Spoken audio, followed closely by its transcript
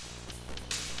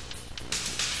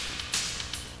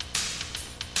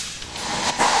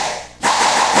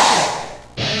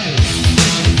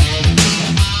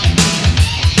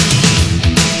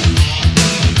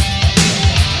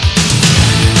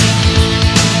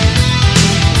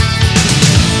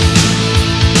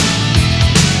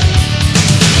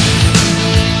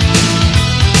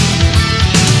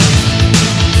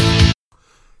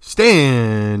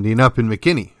Standing up in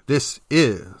McKinney, this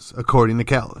is According to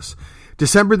Callus,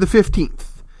 December the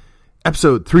 15th,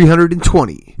 episode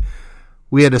 320.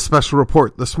 We had a special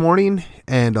report this morning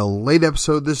and a late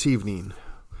episode this evening.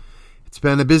 It's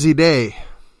been a busy day.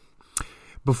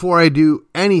 Before I do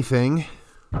anything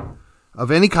of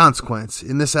any consequence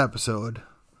in this episode,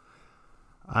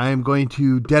 I am going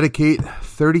to dedicate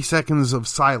 30 seconds of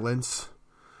silence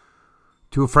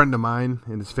to a friend of mine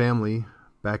and his family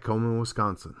back home in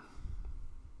Wisconsin.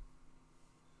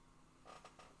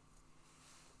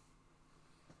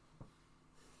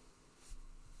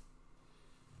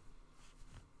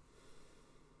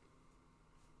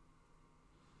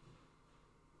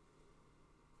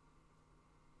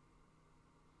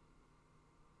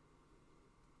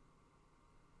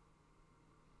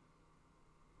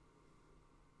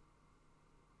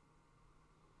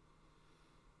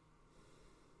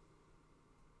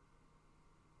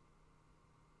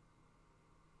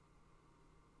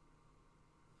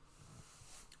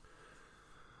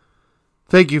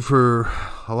 Thank you for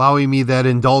allowing me that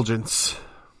indulgence.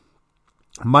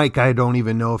 Mike, I don't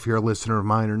even know if you're a listener of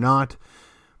mine or not,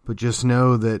 but just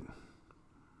know that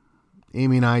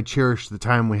Amy and I cherished the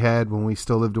time we had when we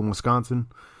still lived in Wisconsin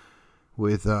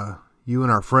with you and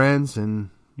our friends and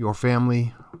your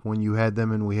family when you had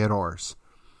them and we had ours.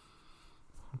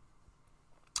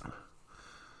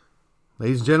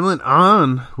 Ladies and gentlemen,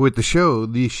 on with the show.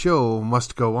 The show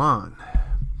must go on.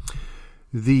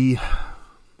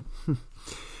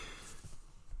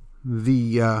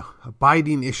 The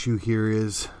abiding issue here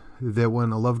is that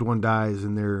when a loved one dies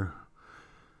and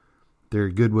they're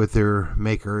good with their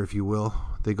maker, if you will,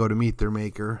 they go to meet their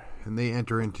maker and they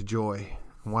enter into joy.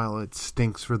 And while it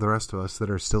stinks for the rest of us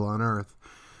that are still on earth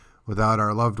without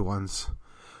our loved ones,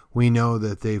 we know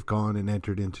that they've gone and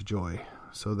entered into joy.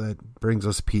 So that brings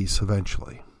us peace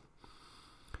eventually.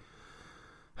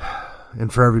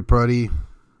 And for everybody,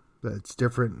 that's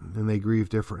different and they grieve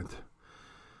different.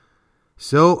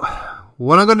 So,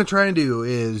 what I'm going to try and do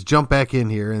is jump back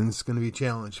in here, and it's going to be a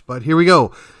challenge. But here we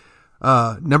go.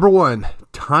 Number one,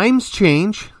 times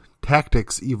change,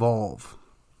 tactics evolve.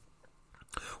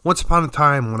 Once upon a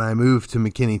time when I moved to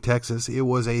McKinney, Texas, it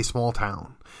was a small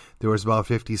town. There was about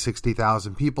 50,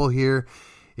 60,000 people here.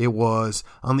 It was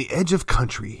on the edge of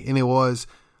country, and it was,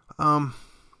 I'd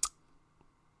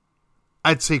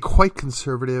say quite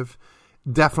conservative,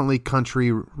 definitely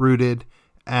country rooted,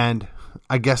 and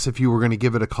I guess if you were going to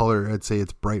give it a color, I'd say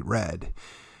it's bright red.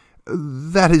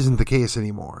 That isn't the case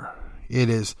anymore. It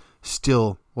is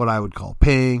still what I would call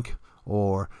pink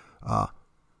or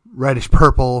reddish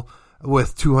purple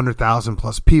with 200,000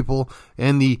 plus people.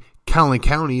 And the Calhoun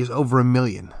County is over 1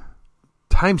 million.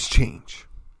 Times change.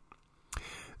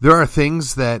 There are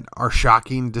things that are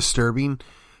shocking, disturbing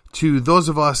to those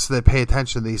of us that pay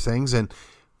attention to these things. And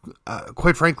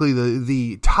quite frankly,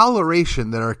 the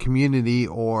toleration that our community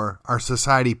or our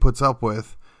society puts up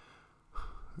with,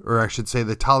 or I should say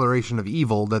the toleration of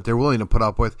evil that they're willing to put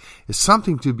up with, is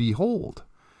something to behold.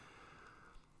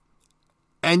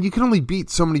 And you can only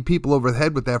beat so many people over the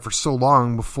head with that for so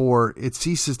long before it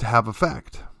ceases to have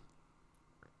effect.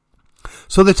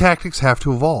 So the tactics have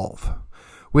to evolve.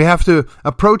 We have to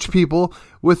approach people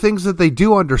with things that they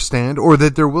do understand, or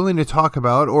that they're willing to talk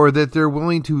about, or that they're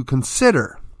willing to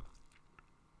consider.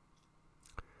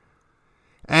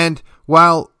 And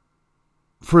while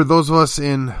for those of us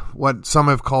in what some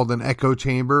have called an echo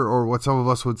chamber, or what some of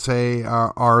us would say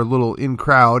are little in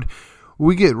crowd,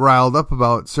 we get riled up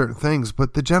about certain things,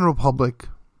 but the general public,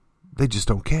 they just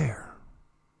don't care.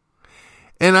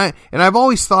 And I've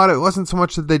always thought it wasn't so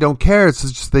much that they don't care, it's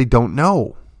just they don't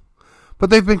know.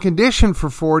 But they've been conditioned for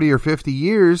 40 or 50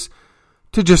 years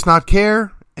to just not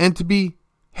care and to be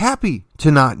happy to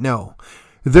not know.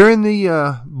 They're in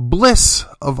the bliss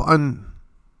of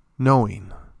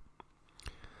unknowing.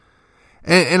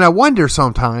 And I wonder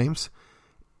sometimes,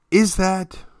 is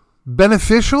that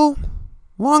beneficial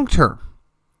long term?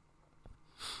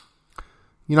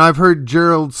 You know, I've heard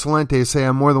Gerald Celente say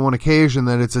on more than one occasion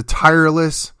that it's a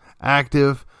tireless,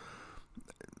 active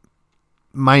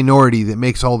minority that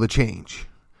makes all the change.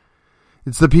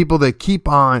 It's the people that keep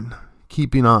on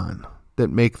keeping on that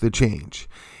make the change.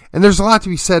 And there's a lot to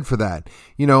be said for that.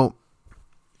 You know,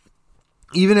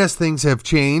 even as things have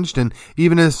changed and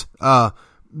even as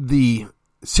the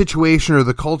situation or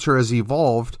the culture has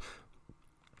evolved,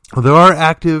 there are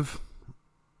active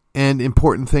and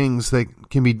important things that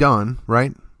can be done,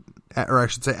 right? Or I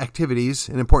should say activities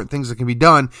and important things that can be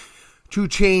done to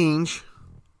change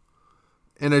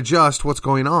and adjust what's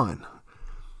going on.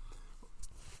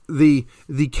 The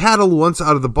cattle once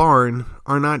out of the barn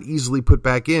are not easily put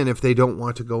back in if they don't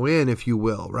want to go in, if you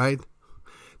will, right?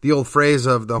 the old phrase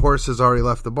of the horse has already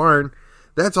left the barn.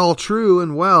 That's all true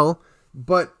and well,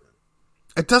 but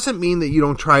it doesn't mean that you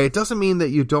don't try. It doesn't mean that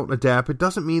you don't adapt. It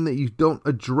doesn't mean that you don't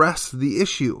address the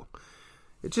issue.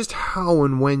 It's just how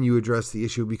and when you address the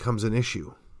issue becomes an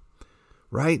issue,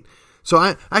 right? So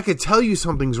I could tell you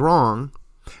something's wrong,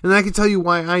 and I can tell you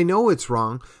why I know it's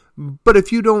wrong, but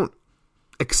if you don't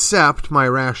accept my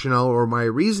rationale or my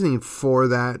reasoning for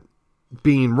that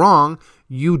being wrong,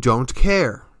 you don't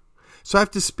care. So I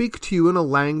have to speak to you in a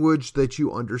language that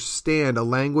you understand, a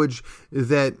language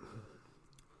that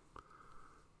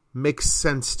makes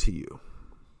sense to you,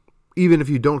 even if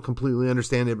you don't completely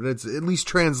understand it, but it's at least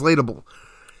translatable.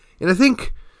 And I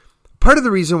think part of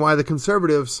the reason why the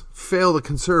conservatives fail to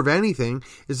conserve anything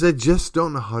is they just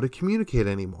don't know how to communicate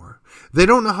anymore. They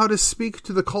don't know how to speak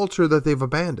to the culture that they've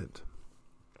abandoned.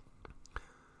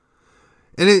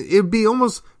 And it'd be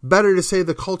almost better to say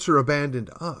the culture abandoned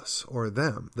us or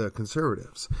them, the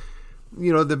conservatives.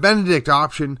 You know, the Benedict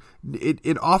option,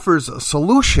 it offers a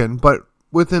solution, but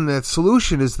within that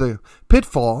solution is the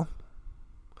pitfall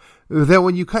that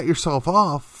when you cut yourself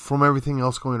off from everything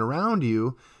else going around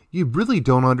you, you really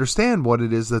don't understand what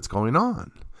it is that's going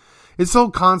on. It's the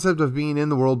whole concept of being in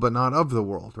the world but not of the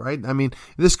world, right? I mean,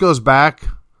 this goes back,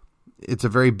 it's a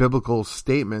very biblical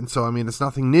statement, so I mean, it's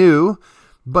nothing new.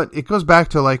 But it goes back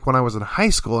to like when I was in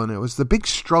high school, and it was the big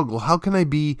struggle. How can I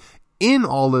be in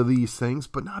all of these things,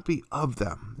 but not be of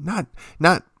them,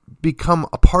 not become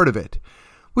a part of it?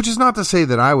 Which is not to say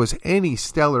that I was any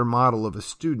stellar model of a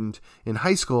student in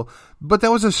high school, but that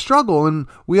was a struggle, and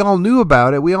we all knew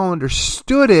about it. We all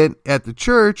understood it at the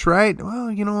church, right?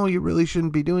 Well, you know, you really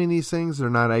shouldn't be doing these things.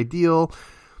 They're not ideal.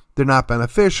 They're not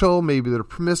beneficial. Maybe they're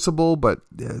permissible, but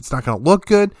it's not going to look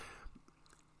good.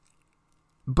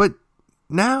 But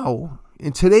now,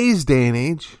 in today's day and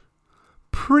age,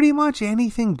 pretty much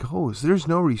anything goes. There's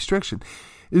no restriction.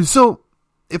 And so,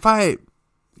 if I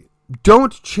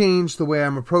don't change the way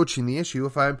I'm approaching the issue,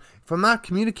 if I'm not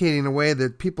communicating in a way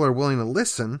that people are willing to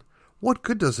listen, what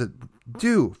good does it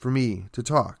do for me to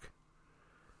talk?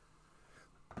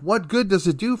 What good does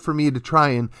it do for me to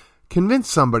try and convince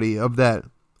somebody of that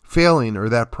failing or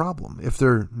that problem if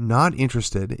they're not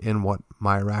interested in what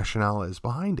my rationale is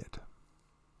behind it?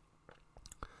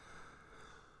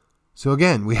 So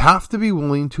again, we have to be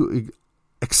willing to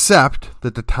accept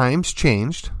that the times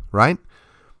changed, right?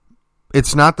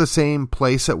 It's not the same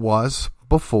place it was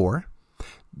before.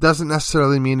 Doesn't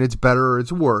necessarily mean it's better or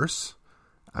it's worse.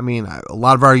 I mean, a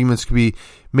lot of arguments can be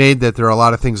made that there are a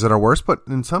lot of things that are worse, but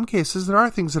in some cases there are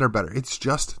things that are better. It's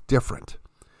just different.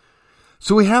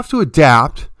 So we have to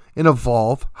adapt and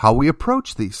evolve how we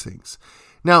approach these things.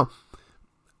 Now,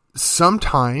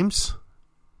 sometimes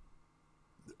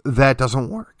that doesn't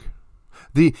work.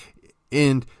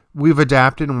 And we've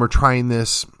adapted and we're trying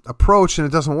this approach and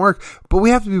it doesn't work, but we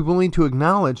have to be willing to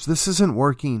acknowledge this isn't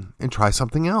working and try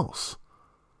something else.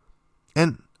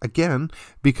 And again,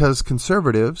 because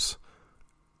conservatives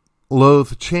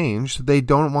loathe change, they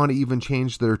don't want to even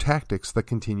change their tactics that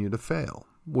continue to fail,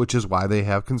 which is why they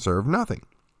have conserved nothing,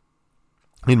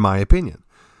 in my opinion.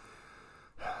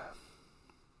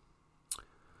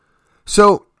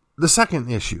 So the second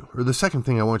issue, or the second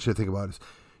thing I want you to think about is,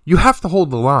 you have to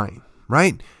hold the line,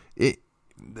 right?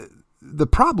 The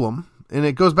problem, and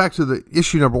it goes back to the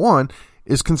issue number one,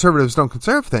 is conservatives don't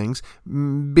conserve things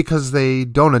because they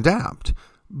don't adapt.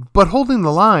 But holding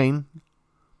the line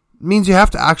means you have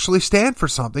to actually stand for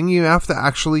something. You have to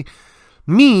actually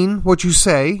mean what you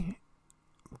say,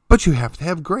 but you have to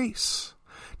have grace.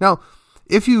 Now,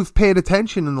 if you've paid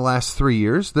attention in the last 3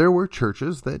 years, there were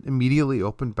churches that immediately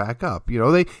opened back up. You know,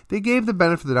 they gave the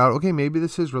benefit of the doubt. Okay, maybe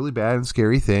this is really bad and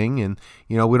scary thing, and,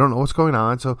 you know, we don't know what's going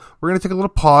on. So we're going to take a little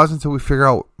pause until we figure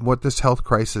out what this health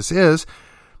crisis is.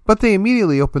 But they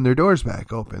immediately opened their doors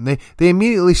back open. They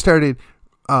immediately started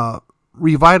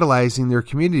revitalizing their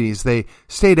communities. They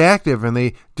stayed active, and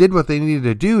they did what they needed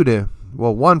to do to,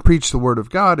 well, one, preach the word of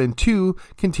God, and two,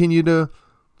 continue to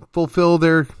fulfill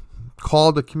their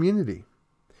call to community.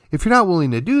 If you're not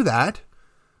willing to do that,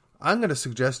 I'm going to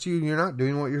suggest to you you're not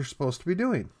doing what you're supposed to be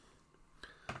doing.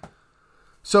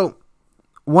 So,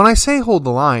 when I say hold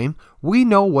the line, we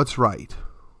know what's right.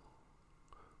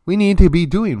 We need to be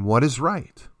doing what is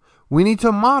right. We need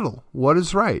to model what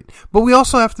is right. But we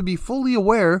also have to be fully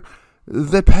aware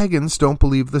that pagans don't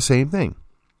believe the same thing.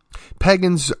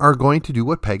 Pagans are going to do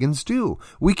what pagans do.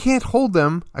 We can't hold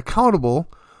them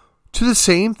accountable to the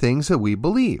same things that we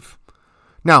believe.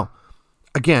 Now,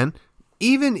 again,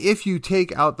 even if you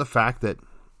take out the fact that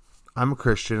I'm a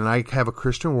Christian and I have a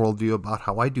Christian worldview about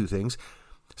how I do things,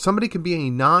 somebody can be a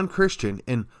non-Christian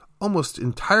and almost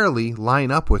entirely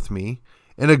line up with me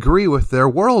and agree with their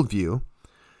worldview.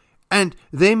 And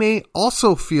they may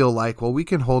also feel like, well, we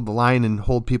can hold the line and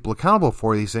hold people accountable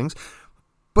for these things.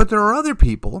 But there are other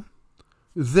people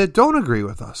that don't agree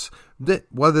with us, that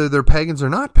whether they're pagans or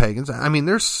not pagans. I mean,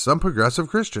 there's some progressive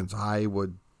Christians. I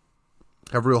would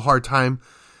have a real hard time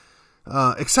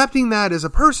accepting that as a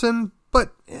person,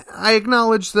 but I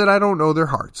acknowledge that I don't know their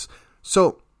hearts.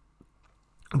 So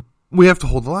we have to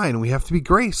hold the line, and we have to be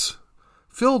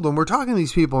grace-filled when we're talking to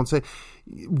these people and say,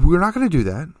 we're not going to do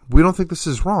that. We don't think this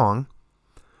is wrong.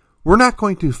 We're not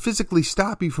going to physically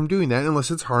stop you from doing that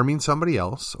unless it's harming somebody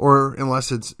else or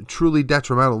unless it's truly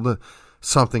detrimental to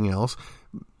something else.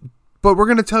 But we're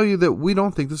going to tell you that we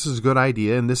don't think this is a good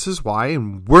idea, and this is why,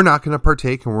 and we're not going to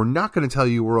partake, and we're not going to tell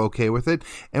you we're okay with it,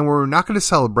 and we're not going to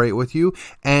celebrate with you,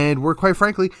 and we're, quite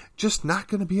frankly, just not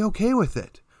going to be okay with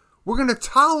it. We're going to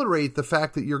tolerate the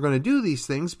fact that you're going to do these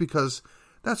things because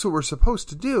that's what we're supposed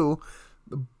to do,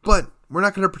 but we're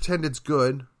not going to pretend it's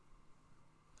good.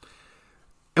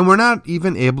 And we're not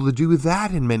even able to do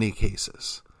that in many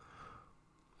cases.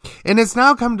 And it's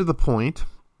now come to the point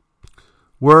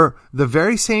where the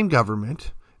very same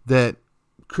government that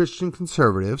Christian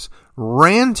conservatives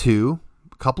ran to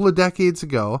a couple of decades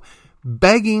ago,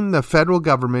 begging the federal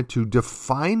government to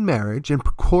define marriage and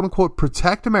quote-unquote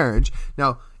protect marriage.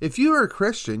 Now, if you are a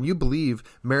Christian, you believe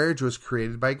marriage was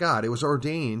created by God. It was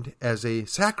ordained as a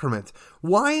sacrament.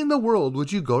 Why in the world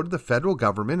would you go to the federal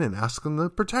government and ask them to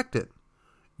protect it?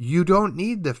 You don't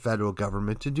need the federal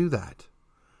government to do that.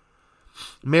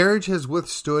 Marriage has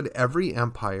withstood every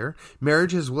empire.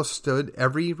 Marriage has withstood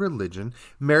every religion.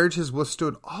 Marriage has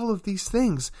withstood all of these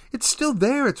things. It's still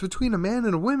there. It's between a man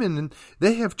and a woman, and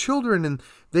they have children, and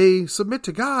they submit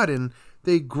to God, and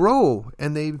they grow,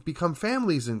 and they become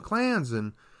families and clans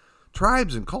and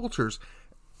tribes and cultures.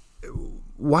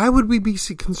 Why would we be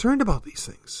concerned about these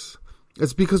things?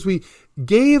 It's because we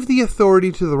gave the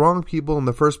authority to the wrong people in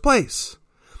the first place.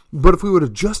 But if we would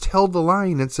have just held the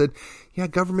line and said, yeah,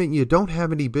 government, you don't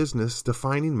have any business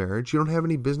defining marriage. You don't have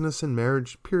any business in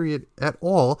marriage, period, at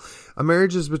all. A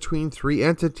marriage is between three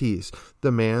entities: the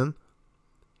man,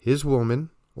 his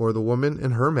woman, or the woman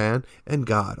and her man, and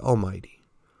God Almighty.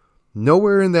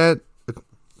 Nowhere in that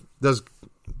does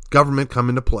government come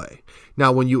into play.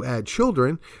 Now, when you add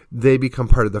children, they become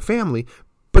part of the family,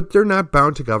 but they're not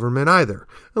bound to government either.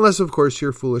 Unless, of course,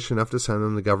 you're foolish enough to send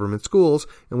them to government schools,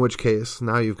 in which case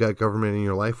now you've got government in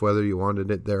your life whether you wanted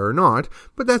it there or not,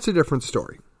 but that's a different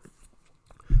story.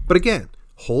 But again,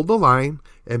 hold the line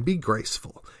and be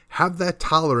graceful. Have that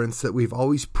tolerance that we've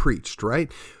always preached,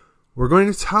 right? We're going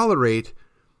to tolerate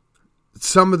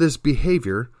some of this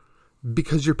behavior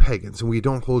because you're pagans and we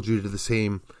don't hold you to the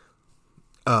same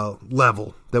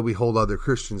level that we hold other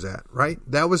Christians at, right?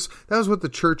 That was what the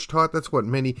church taught. That's what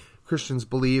many Christians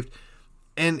believed.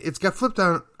 And it's got flipped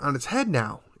on its head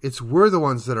now. We're the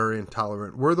ones that are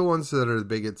intolerant. We're the ones that are the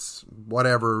bigots,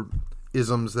 whatever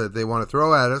isms that they want to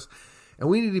throw at us. And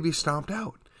we need to be stomped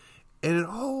out. And it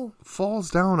all falls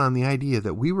down on the idea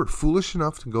that we were foolish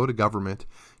enough to go to government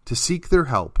to seek their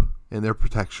help and their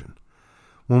protection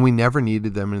when we never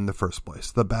needed them in the first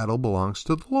place. The battle belongs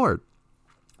to the Lord.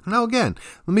 Now, again,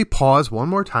 let me pause one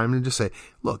more time and just say,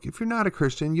 look, if you're not a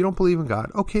Christian, you don't believe in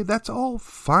God, okay, that's all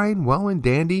fine, well and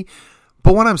dandy.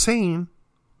 But what I'm saying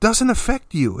doesn't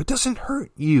affect you. It doesn't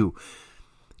hurt you.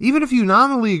 Even if you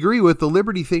nominally agree with the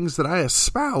liberty things that I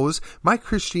espouse, my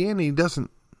Christianity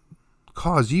doesn't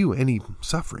cause you any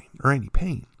suffering or any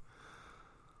pain.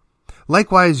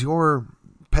 Likewise, your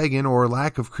pagan or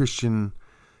lack of Christian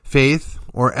faith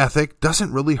or ethic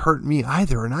doesn't really hurt me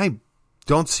either, and I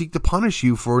don't seek to punish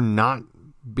you for not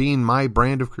being my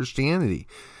brand of Christianity.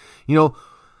 You know,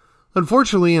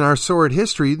 unfortunately, in our sordid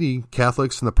history, the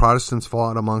Catholics and the Protestants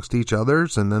fought amongst each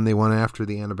others, and then they went after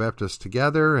the Anabaptists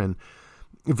together and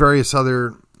various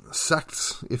other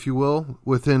sects, if you will,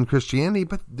 within Christianity.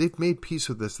 But they've made peace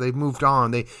with this. They've moved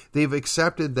on. They've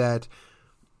accepted that,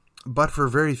 but for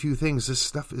very few things, this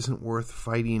stuff isn't worth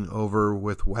fighting over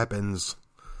with weapons.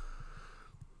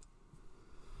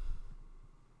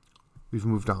 We've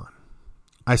moved on.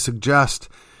 I suggest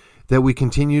that we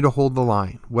continue to hold the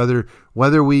line, whether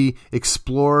we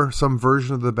explore some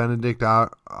version of the Benedict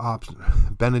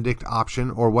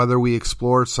option or whether we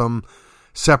explore some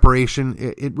separation.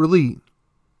 It really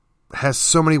has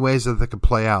so many ways that could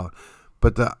play out.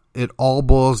 But it all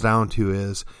boils down to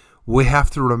is we have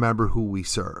to remember who we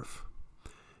serve.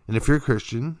 And if you're a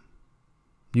Christian,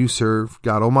 you serve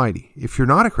God Almighty. If you're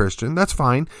not a Christian, that's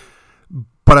fine.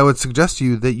 But I would suggest to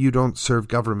you that you don't serve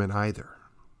government either.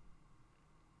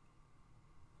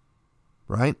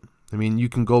 Right? I mean, you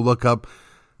can go look up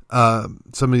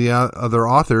some of the other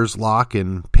authors, Locke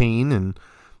and Paine and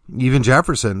even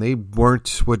Jefferson, they weren't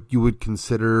what you would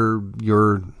consider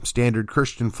your standard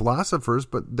Christian philosophers,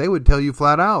 but they would tell you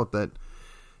flat out that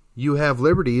you have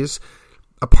liberties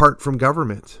apart from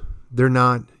government. They're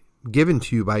not given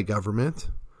to you by government.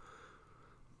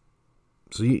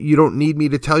 So you don't need me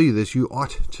to tell you this. You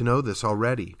ought to know this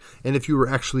already. And if you were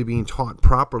actually being taught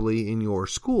properly in your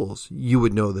schools, you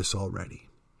would know this already.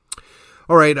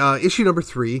 All right, issue number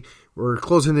 3. We're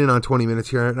closing in on 20 minutes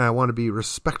here, and I want to be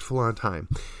respectful on time.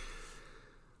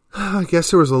 I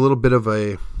guess there was a little bit of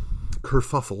a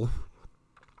kerfuffle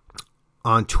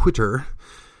on Twitter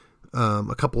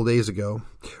a couple of days ago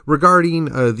regarding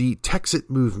the Texit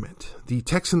movement, the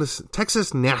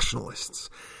Texas nationalists.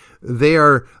 They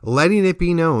are letting it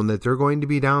be known that they're going to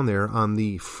be down there on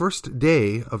the first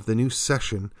day of the new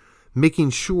session, making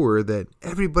sure that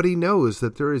everybody knows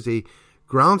that there is a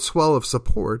groundswell of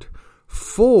support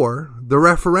for the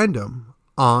referendum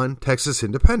on Texas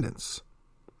independence.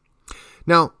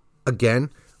 Now,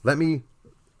 again, let me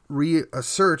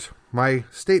reassert my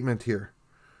statement here.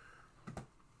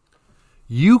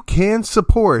 You can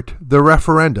support the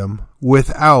referendum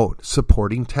without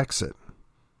supporting Texit.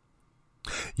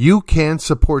 You can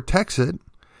support Texit,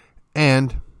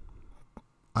 and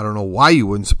I don't know why you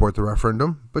wouldn't support the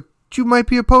referendum, but you might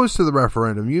be opposed to the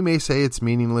referendum. You may say it's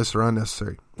meaningless or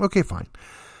unnecessary. Okay, fine.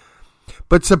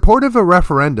 But support of a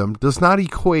referendum does not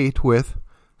equate with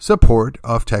support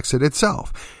of Texit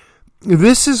itself.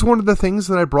 This is one of the things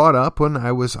that I brought up when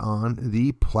I was on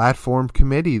the platform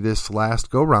committee this last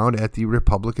go-round at the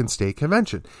Republican State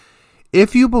Convention.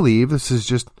 If you believe this is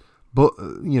just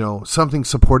something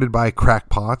supported by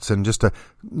crackpots and just a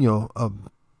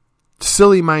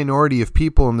silly minority of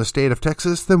people in the state of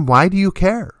Texas, then why do you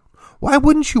care? Why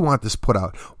wouldn't you want this put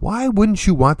out? Why wouldn't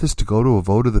you want this to go to a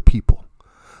vote of the people?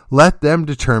 Let them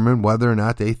determine whether or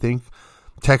not they think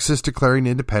Texas declaring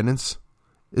independence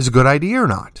is a good idea or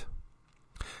not.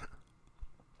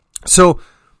 So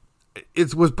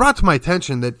it was brought to my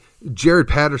attention that Jared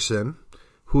Patterson,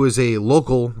 who is a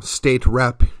local state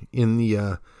rep in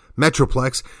the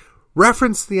Metroplex,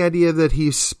 referenced the idea that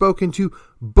he's spoken to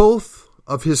both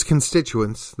of his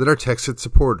constituents that are Texit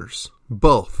supporters.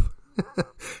 Both.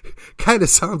 Kind of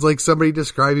sounds like somebody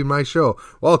describing my show.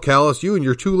 Well, Callis, you and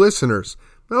your 2 listeners.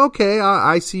 Okay,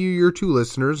 I see you, your 2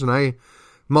 listeners, and I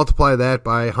multiply that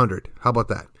by 100. How about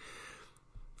that?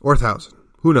 Or 1,000.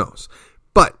 Who knows?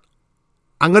 But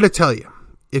I'm going to tell you,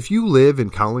 if you live in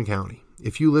Collin County,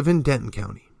 if you live in Denton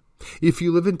County, if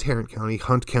you live in Tarrant County,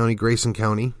 Hunt County, Grayson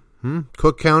County,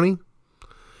 Cook County,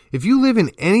 if you live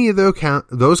in any of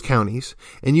those counties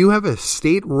and you have a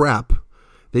state rep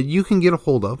that you can get a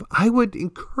hold of, I would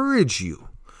encourage you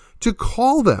to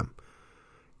call them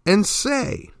and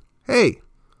say, hey,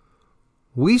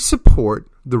 we support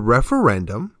the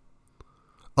referendum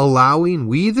allowing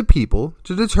we the people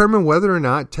to determine whether or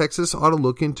not Texas ought to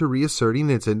look into reasserting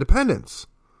its independence.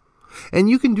 And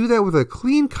you can do that with a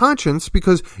clean conscience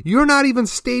because you're not even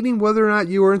stating whether or not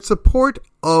you are in support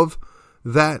of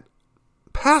that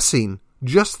passing,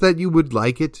 just that you would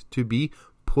like it to be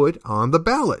put on the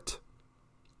ballot.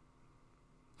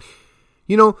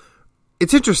 You know,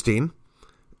 it's interesting.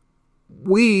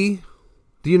 We,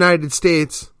 the United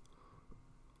States,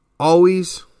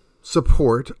 always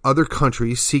support other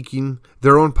countries seeking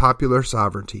their own popular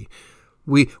sovereignty.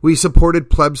 We supported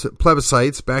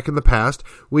plebiscites back in the past.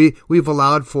 We've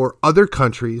allowed for other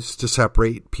countries to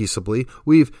separate peaceably.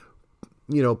 We've,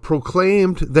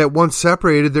 proclaimed that once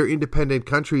separated, they're independent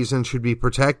countries and should be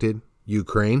protected,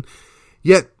 Ukraine.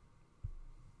 Yet,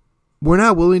 we're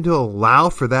not willing to allow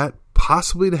for that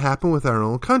possibly to happen with our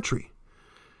own country.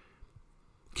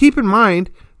 Keep in mind,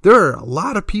 there are a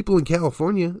lot of people in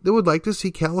California that would like to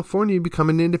see California become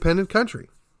an independent country.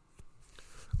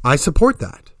 I support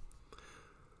that.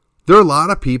 There are a lot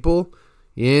of people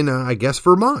in,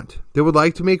 Vermont that would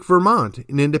like to make Vermont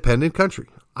an independent country.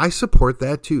 I support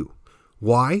that too.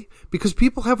 Why? Because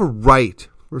people have a right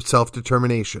for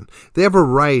self-determination. They have a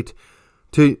right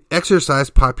to exercise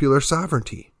popular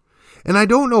sovereignty. And I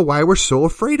don't know why we're so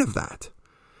afraid of that.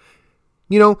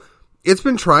 It's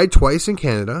been tried twice in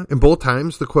Canada, and both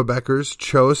times the Quebecers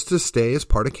chose to stay as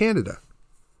part of Canada.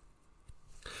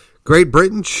 Great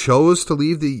Britain chose to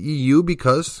leave the EU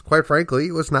because, quite frankly,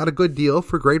 it was not a good deal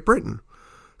for Great Britain.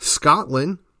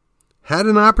 Scotland had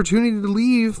an opportunity to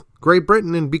leave Great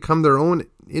Britain and become their own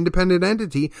independent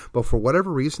entity, but for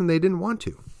whatever reason, they didn't want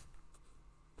to.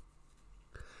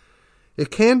 It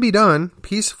can be done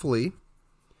peacefully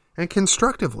and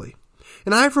constructively.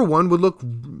 And I, for one, would look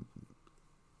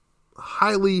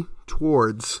highly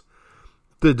towards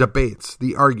the debates,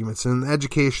 the arguments, and the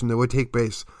education that would take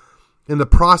place in the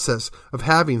process of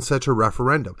having such a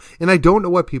referendum. And I don't know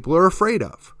what people are afraid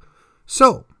of.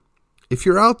 So, if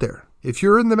you're out there, if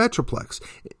you're in the Metroplex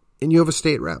and you have a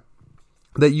state rep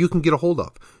that you can get a hold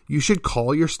of, you should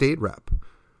call your state rep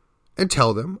and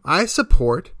tell them, I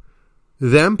support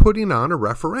them putting on a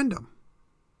referendum.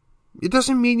 It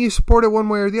doesn't mean you support it one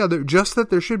way or the other, just that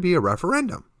there should be a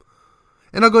referendum.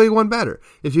 And I'll go you one better.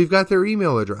 If you've got their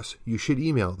email address, you should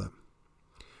email them.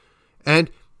 And,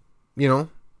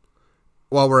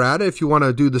 while we're at it, if you want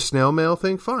to do the snail mail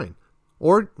thing, fine.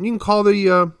 Or you can call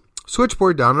the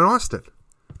switchboard down in Austin.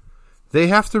 They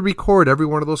have to record every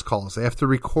one of those calls. They have to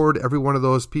record every one of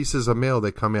those pieces of mail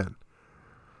that come in.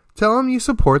 Tell them you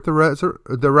support the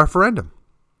referendum.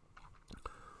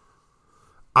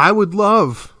 I would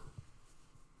love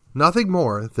nothing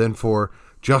more than for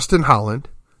Justin Holland,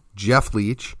 Jeff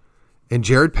Leach, and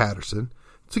Jared Patterson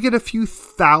to get a few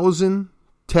thousand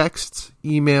texts,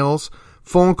 emails,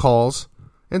 phone calls,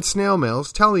 and snail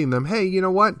mails telling them, hey, you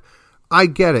know what? I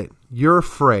get it. You're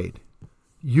afraid.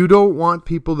 You don't want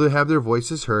people to have their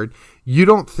voices heard. You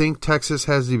don't think Texas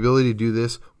has the ability to do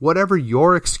this, whatever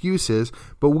your excuse is.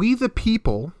 But we, the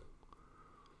people,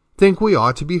 think we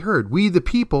ought to be heard. We, the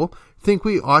people, think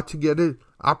we ought to get an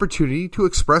opportunity to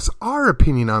express our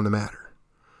opinion on the matter.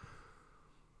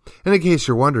 And in case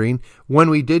you're wondering, when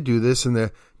we did do this in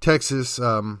the Texas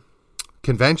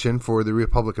convention for the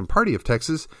Republican Party of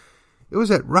Texas, it was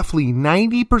at roughly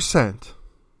 90%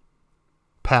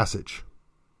 passage.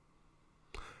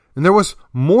 And there was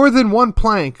more than one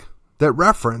plank that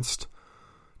referenced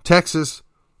Texas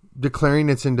declaring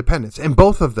its independence. And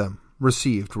both of them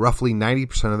received roughly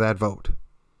 90% of that vote.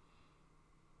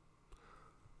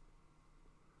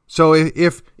 So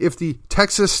if the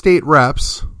Texas state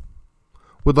reps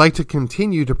would like to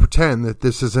continue to pretend that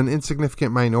this is an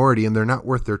insignificant minority and they're not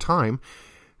worth their time,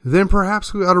 then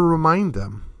perhaps we ought to remind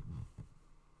them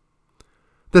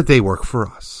that they work for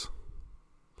us.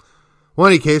 Well,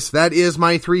 in any case, that is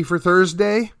my 3 for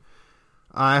Thursday.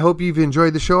 I hope you've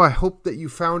enjoyed the show. I hope that you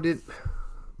found it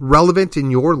relevant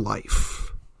in your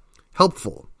life,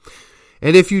 helpful.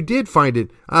 And if you did find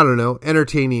it,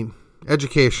 entertaining,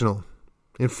 educational,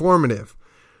 informative,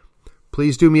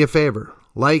 please do me a favor.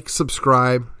 Like,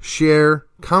 subscribe, share,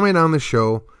 comment on the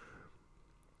show.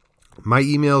 My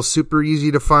email is super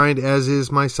easy to find, as is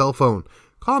my cell phone.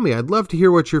 Call me. I'd love to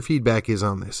hear what your feedback is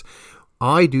on this.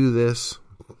 I do this.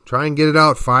 Try and get it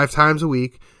out 5 times a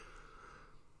week.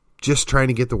 Just trying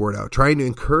to get the word out. Trying to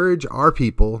encourage our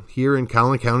people here in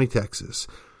Collin County, Texas.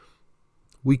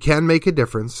 We can make a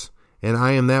difference. And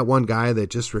I am that one guy that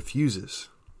just refuses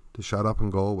to shut up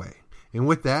and go away. And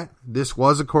with that, this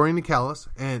was According to Callus.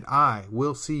 And I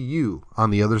will see you on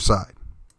the other side.